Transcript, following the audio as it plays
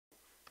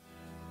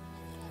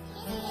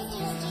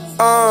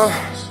I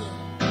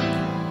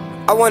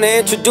wanna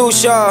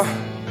introduce y'all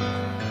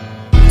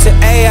to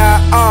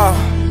AIR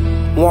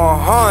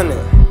 100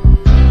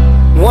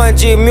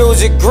 1G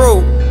Music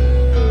Group.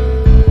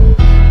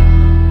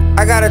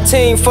 I got a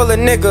team full of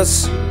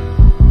niggas.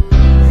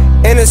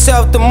 In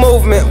itself the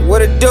movement,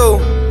 what it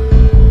do?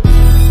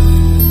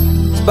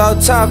 It's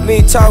about time for me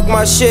to talk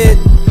my shit.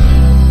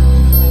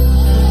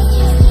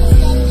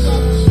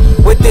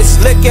 With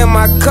this lick in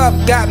my cup,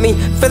 got me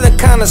feeling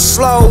kinda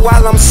slow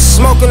while I'm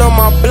smoking on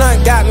my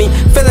blunt. Got me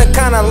feeling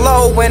kinda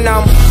low when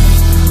I'm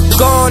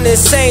going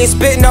insane,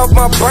 spitting off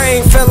my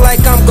brain. Feel like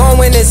I'm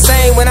going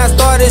insane when I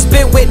started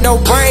spit with no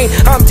brain.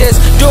 I'm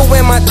just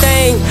doing my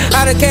thing.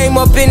 I done came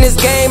up in this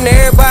game, now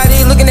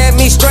everybody looking at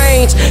me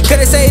strange. Could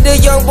I say the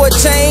young boy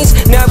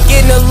changed? Now I'm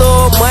getting a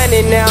little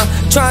money now,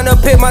 trying to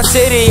put my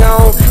city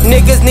on.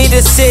 Niggas need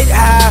to sit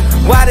high,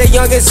 while the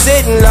youngest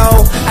sitting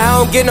low. I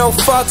don't get no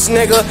fucks,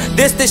 nigga.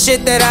 This the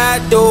shit that I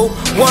do.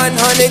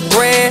 100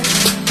 grand,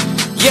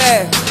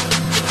 yeah.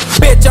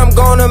 Bitch, I'm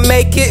gonna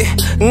make it,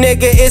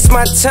 nigga, it's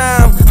my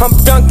time. I'm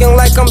dunking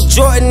like I'm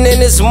Jordan in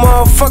this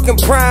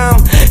motherfucking prime.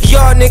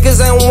 Y'all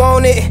niggas ain't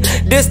want it,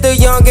 this the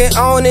young and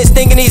on it.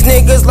 Stinking these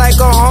niggas like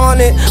a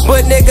hornet,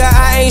 but nigga,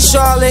 I ain't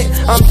Charlotte.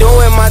 I'm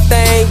doing my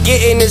thing,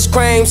 getting this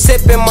cream,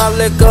 sipping my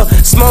liquor,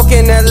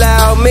 smoking that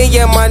loud. Me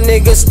and my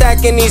niggas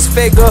stacking these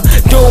figures,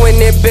 doing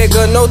it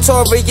bigger.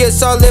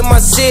 Notorious all in my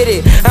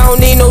city, I don't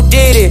need no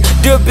Diddy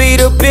to be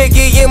the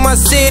biggie in my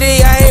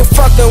city. I ain't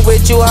fucking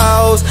with you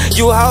hoes,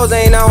 you hoes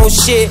ain't on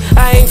shit.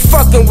 I ain't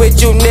fucking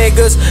with you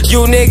niggas.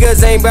 You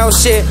niggas ain't bout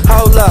shit.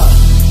 Hold up.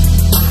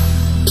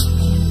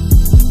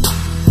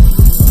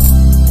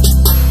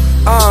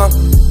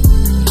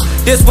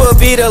 This will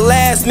be the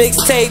last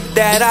mixtape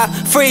that I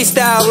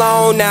freestyle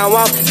on. Now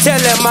I'm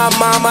telling my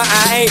mama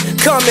I ain't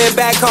coming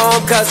back home,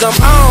 cause I'm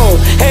on.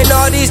 And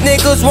all these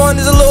niggas want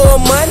is a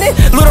little money,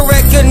 little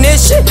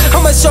recognition.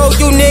 I'ma show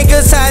you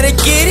niggas how to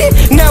get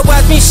it. Now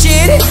watch me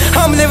shit it.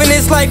 I'm living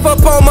this life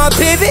up on my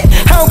pivot.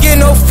 I don't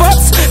get no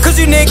fucks, cause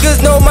you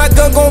niggas know my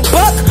gun gon'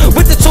 buck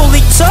with the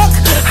toolie tuck.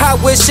 I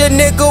wish a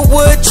nigga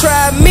would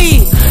try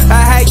me. I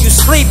had you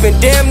sleeping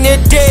damn near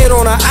dead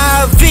on an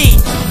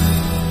IV.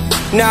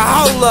 Now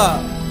hold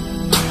up.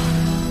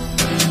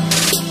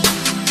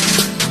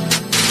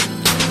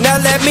 Now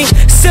let me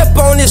sip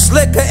on this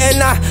liquor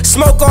and I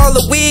smoke all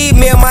the weed.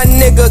 Me and my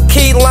nigga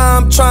Key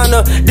Lime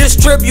tryna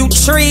distribute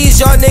trees.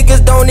 Y'all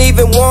niggas don't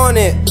even want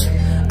it.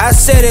 I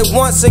said it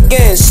once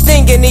again,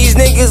 stinging these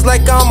niggas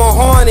like I'm a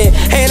hornet.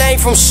 And I ain't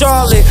from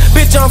Charlotte,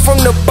 bitch, I'm from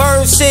the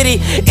Burn City,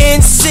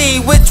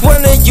 NC. Which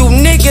one of you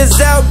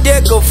niggas out there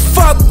could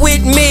fuck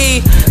with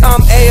me? I'm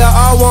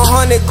AIR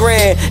 100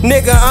 grand,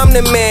 nigga, I'm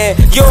the man.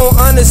 You don't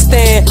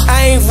understand,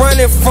 I ain't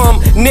running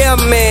from near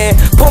man.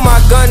 Pull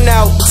my gun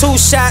out, 2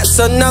 shots,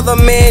 another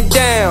man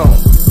down.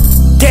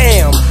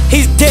 Damn,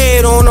 he's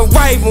dead on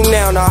arrival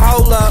now, now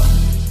hold up.